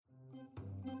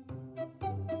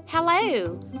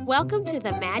Hello! Welcome to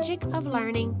the Magic of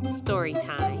Learning Story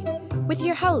Time with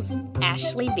your host,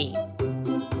 Ashley V.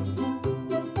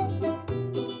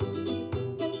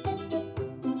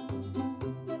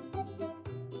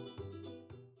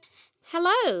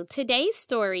 Hello! Today's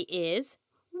story is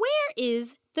Where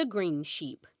is the Green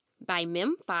Sheep? By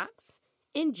Mem Fox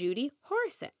and Judy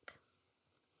Horacek.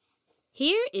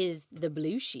 Here is the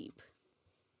blue sheep,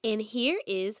 and here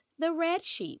is the red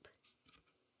sheep.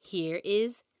 Here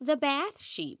is the bath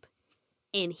sheep,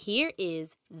 and here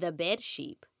is the bed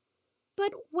sheep.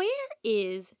 But where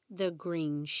is the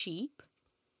green sheep?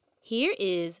 Here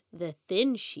is the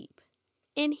thin sheep,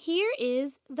 and here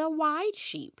is the wide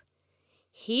sheep.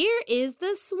 Here is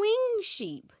the swing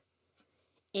sheep,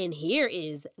 and here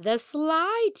is the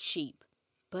slide sheep.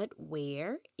 But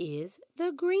where is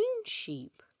the green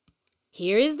sheep?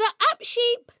 Here is the up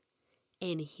sheep,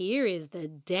 and here is the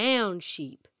down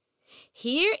sheep.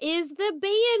 Here is the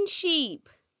band sheep,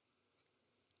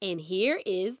 and here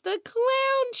is the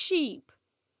clown sheep.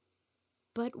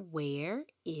 But where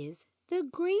is the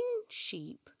green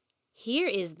sheep? Here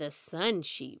is the sun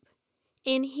sheep,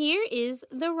 and here is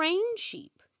the rain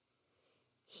sheep.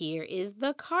 Here is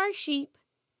the car sheep,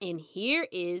 and here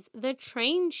is the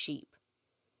train sheep.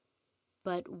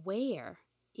 But where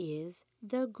is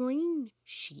the green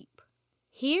sheep?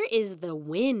 Here is the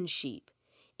wind sheep,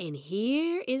 and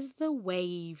here is the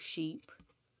wave sheep.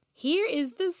 Here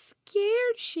is the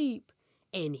scared sheep,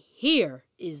 and here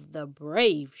is the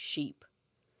brave sheep.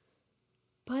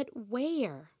 But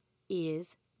where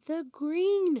is the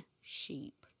green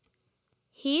sheep?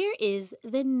 Here is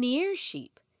the near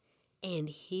sheep, and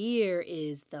here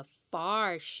is the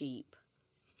far sheep.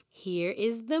 Here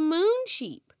is the moon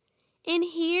sheep, and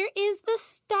here is the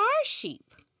star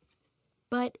sheep.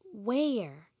 But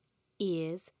where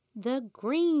is the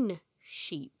green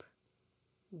sheep?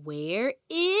 Where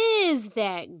is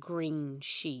that green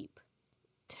sheep?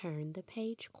 Turn the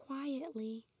page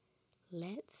quietly.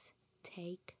 Let's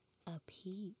take a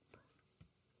peep.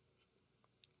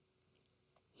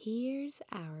 Here's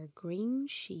our green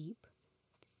sheep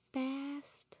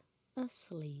fast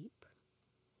asleep.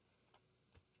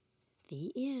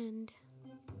 The end.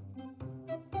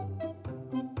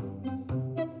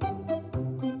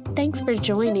 Thanks for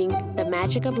joining the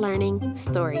Magic of Learning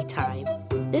Story Time.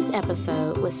 This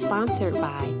episode was sponsored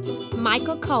by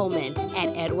Michael Coleman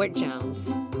at Edward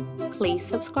Jones. Please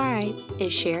subscribe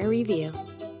and share a review.